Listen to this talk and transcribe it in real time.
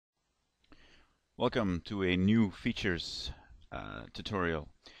Welcome to a new features tutorial.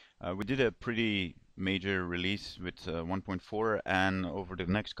 We did a pretty major release with 1.4, and over the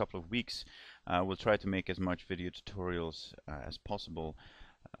next couple of weeks we'll try to make as much video tutorials as possible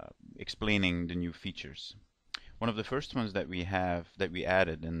explaining the new features. One of the first ones that we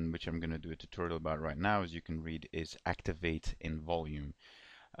added, and which I'm going to do a tutorial about right now, as you can read, is activate in volume.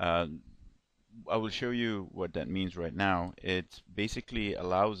 I will show you what that means right now. It basically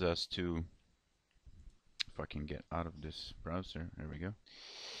allows us to, if I can get out of this browser, there we go.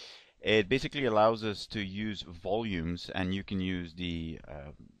 It basically allows us to use volumes, and you can use the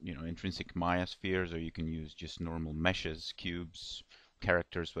intrinsic Maya spheres, or you can use just normal meshes, cubes,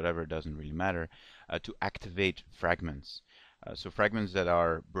 characters, whatever, it doesn't really matter, to activate fragments. So fragments that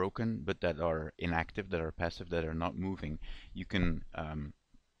are broken but that are inactive, that are passive, that are not moving, you can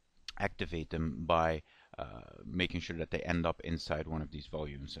activate them by making sure that they end up inside one of these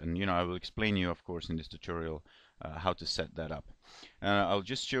volumes. And I will explain you, of course, in this tutorial how to set that up. I'll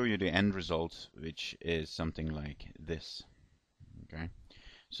just show you the end result, which is something like this. Okay.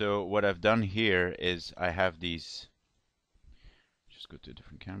 So what I've done here is I have these. Just go to a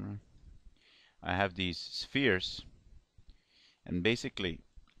different camera. I have these spheres, and basically,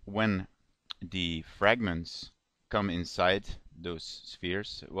 when the fragments come inside those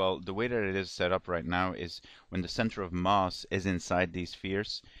spheres, well, the way that it is set up right now is when the center of mass is inside these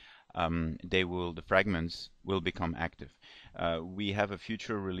spheres, the fragments will become active. We have a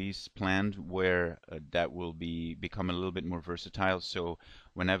future release planned where that will become a little bit more versatile. So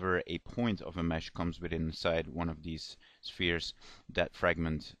whenever a point of a mesh comes within inside one of these spheres, that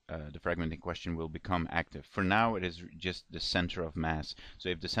fragment, the fragment in question, will become active. For now, it is just the center of mass. So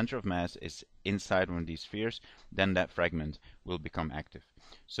if the center of mass is inside one of these spheres, then that fragment will become active.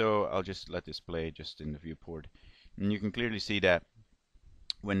 So I'll just let this play just in the viewport, and you can clearly see that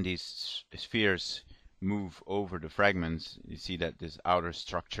when these spheres move over the fragments, you see that this outer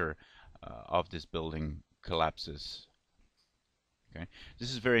structure of this building collapses. Okay,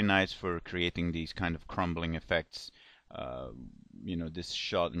 this is very nice for creating these kind of crumbling effects. This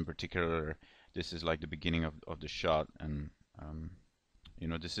shot in particular, this is like the beginning of the shot, and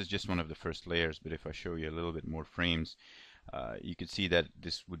this is just one of the first layers. But if I show you a little bit more frames, you could see that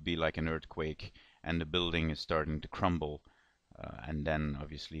this would be like an earthquake, and the building is starting to crumble. And then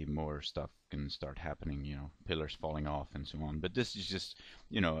obviously more stuff can start happening, pillars falling off and so on. But this is just,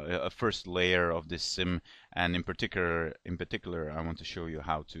 a first layer of this sim, and in particular, I want to show you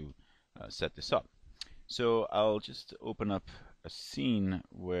how to set this up. So I'll just open up a scene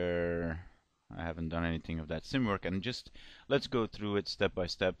where I haven't done anything of that sim work, and just let's go through it step by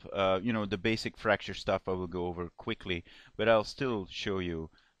step. The basic fracture stuff I will go over quickly, but I'll still show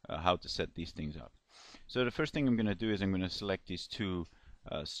you how to set these things up. So the first thing I'm going to do is I'm going to select these two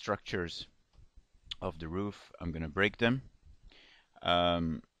structures of the roof. I'm going to break them.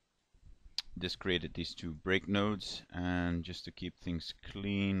 This created these two break nodes, and just to keep things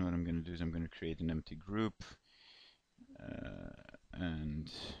clean, what I'm going to do is I'm going to create an empty group, and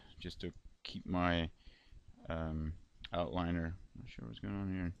just to keep my outliner, not sure what's going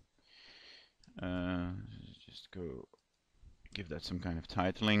on here, just go give that some kind of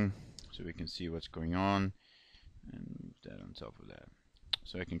titling so we can see what's going on, and move that on top of that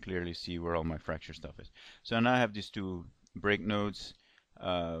so I can clearly see where all my fracture stuff is. So now I have these two break nodes.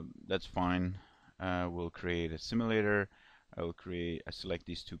 That's fine. We'll create a simulator. I select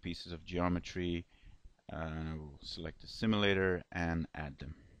these two pieces of geometry, and I will select the simulator and add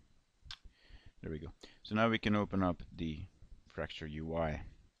them. There we go. So now we can open up the fracture UI.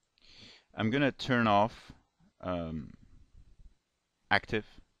 I'm going to turn off active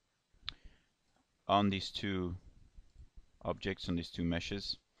on these two objects, on these two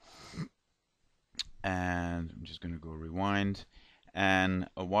meshes, and I'm just going to go rewind. And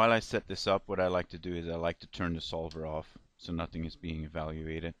while I set this up, what I like to do is I like to turn the solver off so nothing is being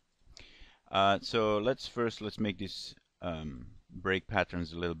evaluated. So let's make these break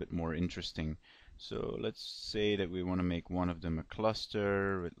patterns a little bit more interesting. So let's say that we want to make one of them a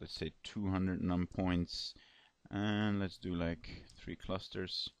cluster with, let's say, 200 num points, and let's do like 3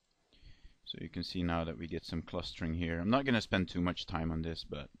 clusters. So you can see now that we get some clustering here. I'm not going to spend too much time on this,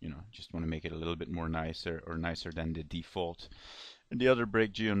 but just want to make it a little bit more nicer, or nicer than the default. And the other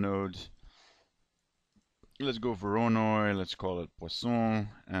break geonode, let's go Voronoi, let's call it Poisson,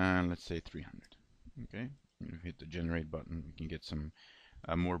 and let's say 300. Okay, if you hit the generate button, we can get some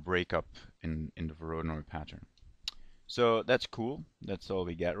more breakup in the Voronoi pattern. So that's cool. That's all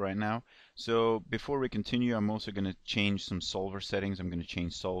we get right now. So before we continue, I'm also going to change some solver settings. I'm going to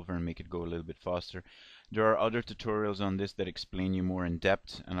change solver and make it go a little bit faster. There are other tutorials on this that explain you more in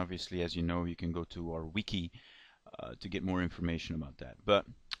depth, and obviously, as you know, you can go to our wiki to get more information about that. But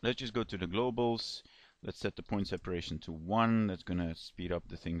let's just go to the globals. Let's set the point separation to 1. That's going to speed up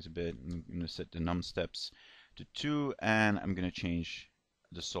the things a bit. I'm going to set the num steps to 2, and I'm going to change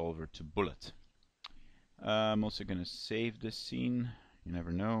the solver to bullet. I'm also going to save this scene. You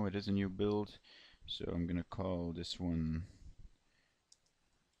never know, it is a new build. So I'm going to call this one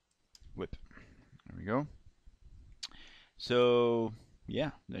whip. There we go. So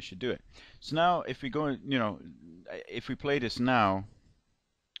yeah, that should do it. So now if we go, if we play this now,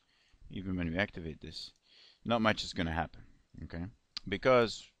 even when we activate this, not much is going to happen, okay?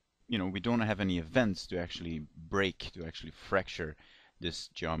 Because, we don't have any events to actually break, to actually fracture this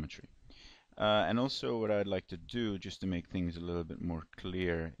geometry. And also what I'd like to do, just to make things a little bit more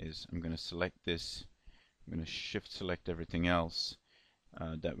clear, is I'm going to select this, I'm going to shift select everything else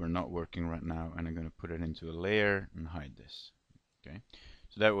that we're not working right now, and I'm going to put it into a layer and hide this. Okay,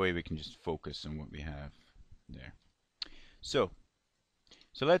 so that way we can just focus on what we have there. So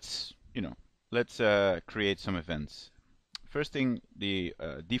let's create some events. First thing, the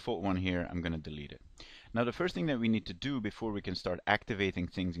default one here, I'm going to delete it. Now the first thing that we need to do before we can start activating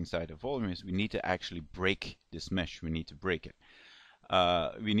things inside the volume is we need to actually break this mesh. We need to break it.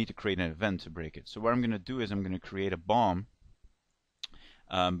 We need to create an event to break it. So what I'm going to do is I'm going to create a bomb,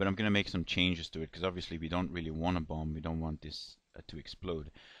 but I'm going to make some changes to it because obviously we don't really want a bomb. We don't want this to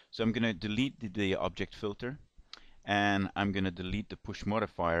explode. So I'm going to delete the object filter, and I'm going to delete the push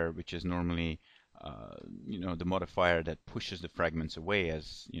modifier, which is normally the modifier that pushes the fragments away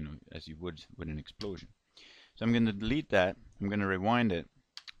as you would with an explosion. So I'm going to delete that. I'm going to rewind it,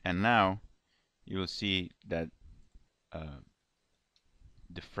 and now you will see that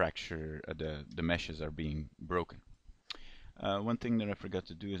the fracture, the meshes are being broken. One thing that I forgot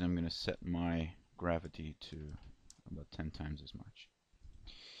to do is I'm going to set my gravity to about 10 times as much.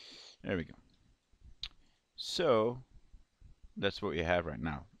 There we go. So that's what we have right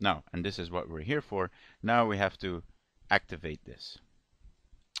now. And this is what we're here for. Now we have to activate this.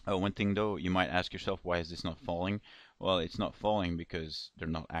 One thing though, you might ask yourself, why is this not falling? Well, it's not falling because they're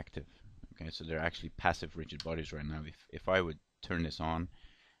not active. Okay, so they're actually passive rigid bodies right now. If I would turn this on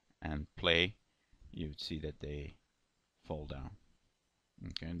and play, you would see that they fall down.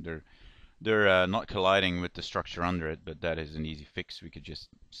 Okay, they're not colliding with the structure under it, but that is an easy fix. We could just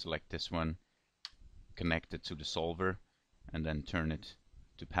select this one, connect it to the solver, and then turn it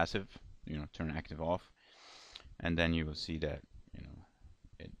to passive, turn active off, and then you will see that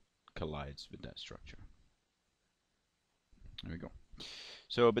it collides with that structure. There we go.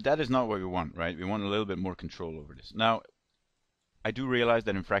 So, but that is not what we want, right? We want a little bit more control over this. Now, I do realize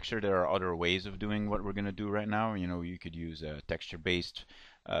that in Fracture there are other ways of doing what we're going to do right now. You could use texture-based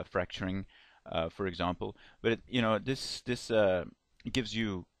fracturing, for example. But this gives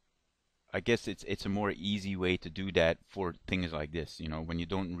you, I guess it's a more easy way to do that for things like this. When you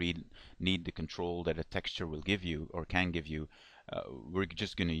don't need the control that a texture will give you or can give you, we're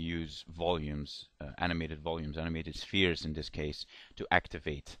just going to use volumes, animated spheres in this case, to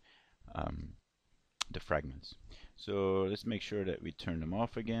activate the fragments. So let's make sure that we turn them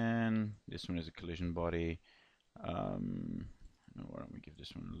off again. This one is a collision body. Why don't we give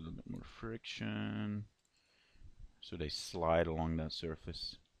this one a little bit more friction so they slide along that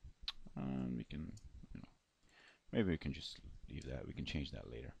surface. We can, maybe we can just leave that. We can change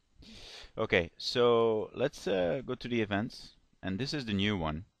that later. Okay, so let's go to the events, and this is the new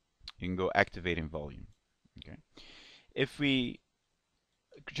one. You can go activating volume. Okay, if we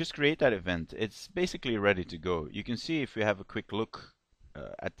just create that event, it's basically ready to go. You can see if we have a quick look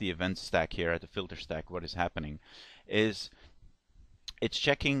at the event stack here, at the filter stack, what is happening is it's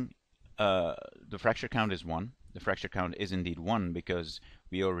checking the fracture count is 1. The fracture count is indeed 1 because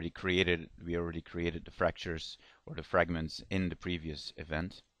we already created the fractures or the fragments in the previous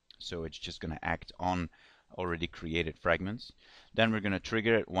event. So it's just going to act on already created fragments. Then we're going to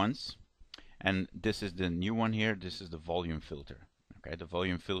trigger it once, and this is the new one here. This is the volume filter. Okay, the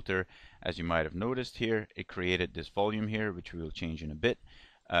volume filter, as you might have noticed here, it created this volume here, which we will change in a bit,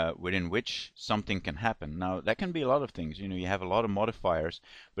 within which something can happen. Now that can be a lot of things. You have a lot of modifiers,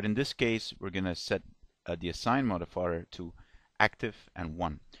 but in this case we're going to set the assign modifier to active and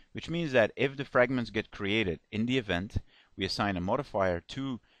 1, which means that if the fragments get created in the event, we assign a modifier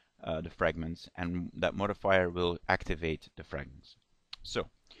to the fragments, and that modifier will activate the fragments. So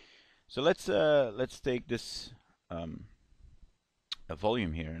let's take this a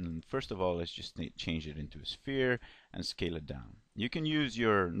volume here, and first of all let's just change it into a sphere and scale it down. You can use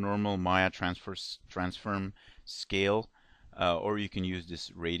your normal Maya transform scale, or you can use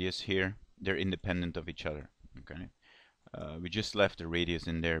this radius here. they're independent of each other. Okay, we just left the radius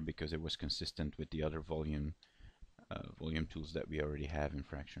in there because it was consistent with the other volume tools that we already have in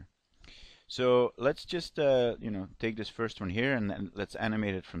Fracture. So let's just take this first one here and then let's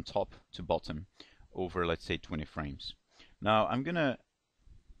animate it from top to bottom over, let's say, 20 frames. Now I'm gonna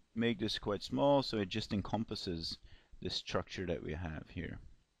make this quite small so it just encompasses the structure that we have here.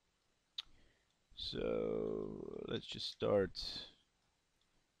 So let's just start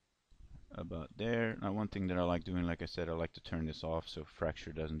about there. Now one thing that I like doing, like I said, I like to turn this off so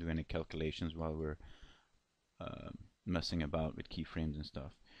Fracture doesn't do any calculations while we're messing about with keyframes and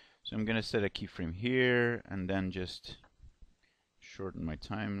stuff. So I'm gonna set a keyframe here and then just shorten my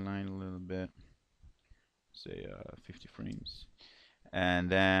timeline a little bit, say 50 frames. And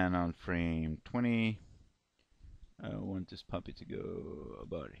then on frame 20, I want this puppy to go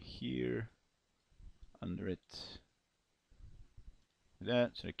about here, under it.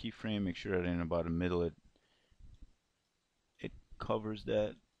 That, so a keyframe, make sure that in about the middle it covers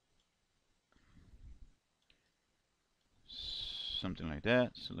that. Something like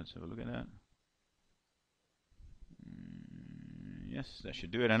that. So let's have a look at that. Yes, that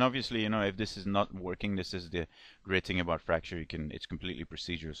should do it. And obviously, if this is not working, this is the great thing about Fracture. It's completely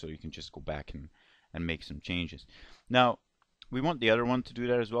procedural, so you can just go back and make some changes. Now, we want the other one to do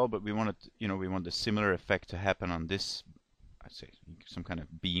that as well, but we want it, we want the similar effect to happen on this. I'd say some kind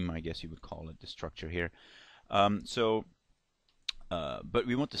of beam, I guess you would call it, the structure here. But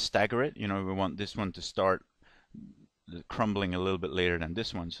we want to stagger it. We want this one to start crumbling a little bit later than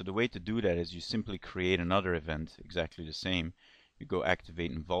this one. So the way to do that is you simply create another event exactly the same. You go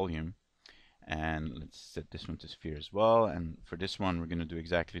activate in volume, and let's set this one to sphere as well. And for this one, we're going to do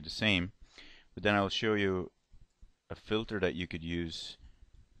exactly the same. But then I'll show you a filter that you could use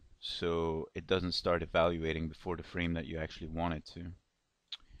so it doesn't start evaluating before the frame that you actually want it to.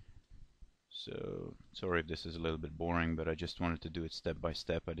 So sorry if this is a little bit boring, but I just wanted to do it step by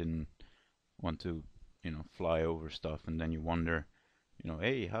step. I didn't want to fly over stuff and then you wonder,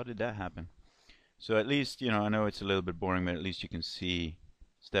 hey, how did that happen? So at least, I know it's a little bit boring, but at least you can see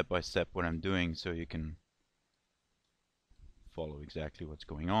step by step what I'm doing so you can follow exactly what's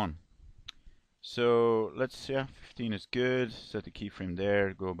going on. So let's, 15 is good. Set the keyframe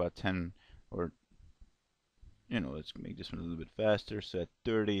there, go about 10, or, let's make this one a little bit faster. So at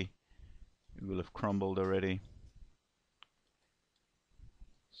 30, it will have crumbled already.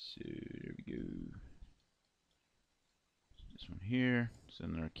 So there we go. This one here, set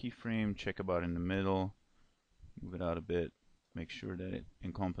another keyframe, check about in the middle, move it out a bit, make sure that it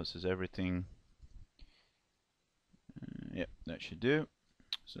encompasses everything. Yep, that should do.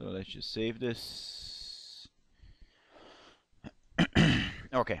 So let's just save this.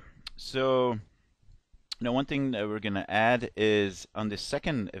 Okay, so now one thing that we're going to add is on the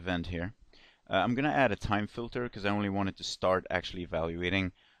second event here, I'm going to add a time filter because I only wanted to start actually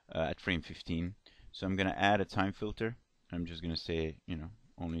evaluating at frame 15. So I'm going to add a time filter. I'm just going to say,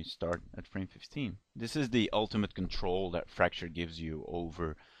 only start at frame 15. This is the ultimate control that Fracture gives you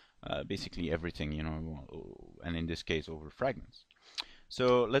over basically everything, and in this case over fragments.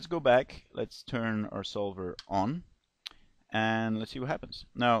 So let's go back, let's turn our solver on, and let's see what happens.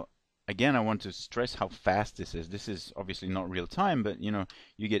 Now, again, I want to stress how fast this is. This is obviously not real time, but you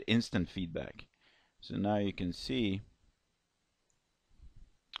get instant feedback. So now you can see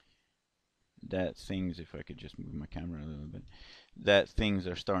that things, if I could just move my camera a little bit, that things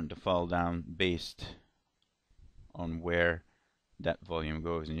are starting to fall down based on where that volume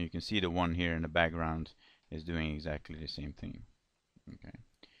goes. And you can see the one here in the background is doing exactly the same thing. Okay.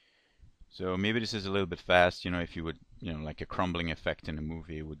 So maybe this is a little bit fast, if you would, like a crumbling effect in a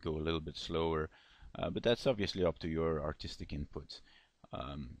movie, it would go a little bit slower. But that's obviously up to your artistic input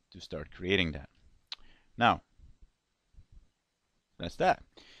to start creating that. Now, that's that.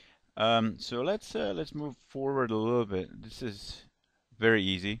 So let's move forward a little bit. This is very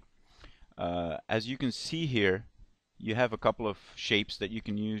easy. As you can see here, you have a couple of shapes that you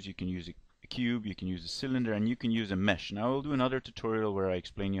can use. You can use a cube, you can use a cylinder, and you can use a mesh. Now I'll do another tutorial where I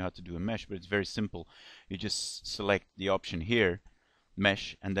explain you how to do a mesh, but it's very simple. You just select the option here,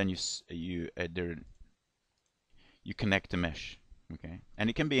 mesh, and then you connect the mesh. Okay, and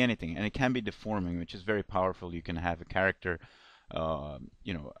it can be anything, and it can be deforming, which is very powerful. You can have a character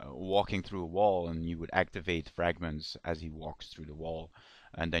walking through a wall, and you would activate fragments as he walks through the wall,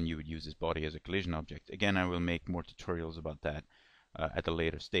 and then you would use his body as a collision object. Again, I will make more tutorials about that at a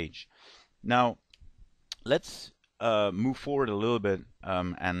later stage. Now, let's move forward a little bit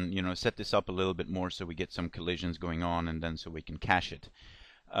and set this up a little bit more so we get some collisions going on, and then so we can cache it.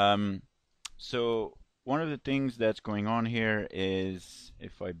 So one of the things that's going on here is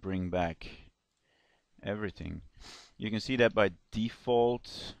if I bring back everything, you can see that by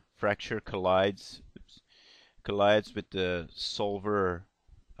default fracture collides with the solver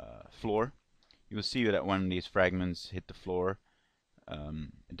floor. You will see that when these fragments hit the floor,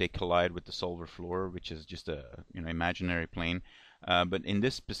 they collide with the solver floor, which is just a imaginary plane. But in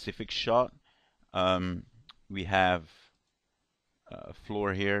this specific shot, we have a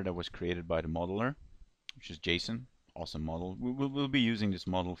floor here that was created by the modeler, which is Jason. Awesome model. We'll be using this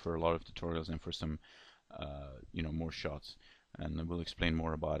model for a lot of tutorials and for some more shots, and we'll explain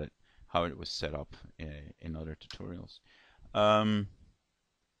more about it, how it was set up in other tutorials.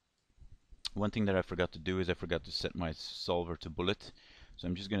 One thing that I forgot to do is I forgot to set my solver to bullet, so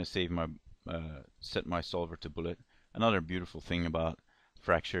I'm just going to save my set my solver to bullet. Another beautiful thing about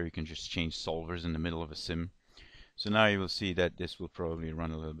Fracture, you can just change solvers in the middle of a sim. So now you will see that this will probably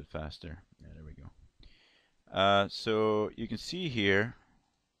run a little bit faster. Yeah, there we go. So you can see here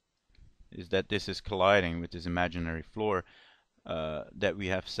is that this is colliding with this imaginary floor that we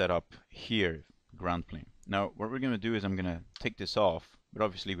have set up here, ground plane. Now what we're going to do is I'm going to take this off, but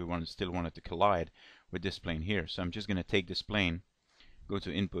obviously we still want it to collide with this plane here. So I'm just going to take this plane, go to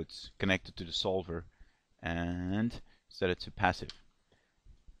inputs, connect it to the solver, and set it to passive.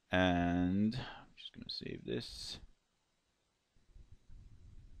 And I'm just going to save this.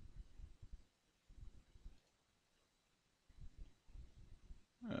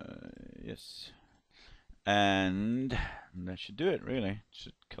 Yes. And that should do it, really. It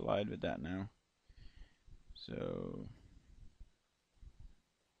should collide with that now. So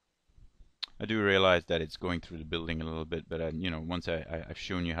I do realize that it's going through the building a little bit, but once I've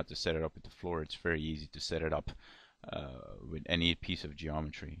shown you how to set it up with the floor, it's very easy to set it up with any piece of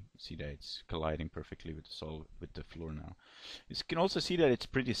geometry. See that it's colliding perfectly with the floor now. You can also see that it's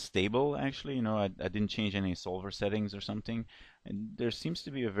pretty stable, actually. I didn't change any solver settings or something, and there seems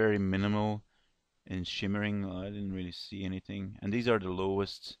to be a very minimal in shimmering. I didn't really see anything, and these are the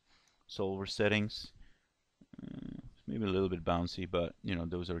lowest solver settings. Maybe a little bit bouncy, but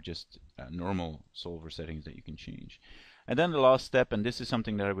those are just normal solver settings that you can change. And then the last step, and this is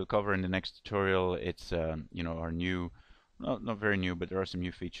something that I will cover in the next tutorial, it's our new, not very new, but there are some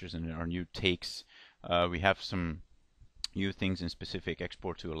new features in our new takes. We have some new things in specific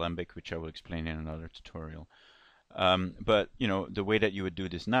export to Alembic, which I will explain in another tutorial. But the way that you would do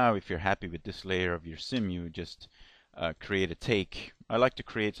this now, if you're happy with this layer of your sim, you would just create a take. I like to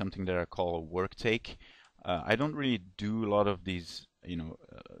create something that I call a work take. I don't really do a lot of these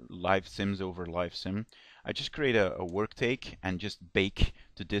live sims over live sim. I just create a work take and just bake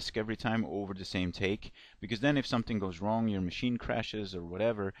to disk every time over the same take, because then if something goes wrong, your machine crashes or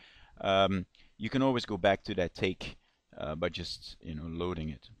whatever, you can always go back to that take by just loading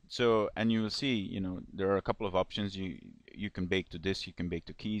it. So, and you will see there are a couple of options. You can bake to disk, you can bake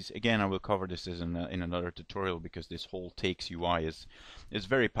to keys. Again, I will cover this in another tutorial, because this whole takes UI is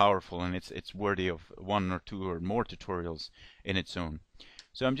very powerful, and it's worthy of one or two or more tutorials in its own.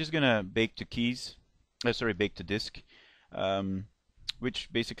 So I'm just gonna bake to keys. Bake to disk, which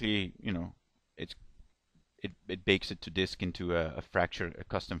basically it bakes it to disk into a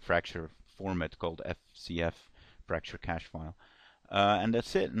custom fracture format called FCF, fracture cache file. And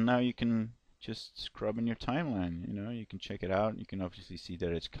that's it. And now you can just scrub in your timeline. You can check it out. You can obviously see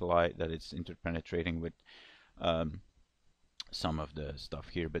that it's interpenetrating with some of the stuff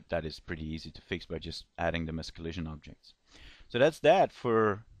here, but that is pretty easy to fix by just adding them as collision objects. So that's that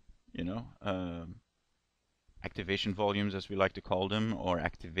for activation volumes, as we like to call them, or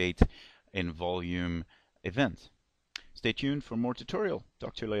activate in volume event. Stay tuned for more tutorial.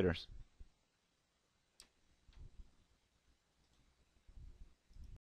 Talk to you later.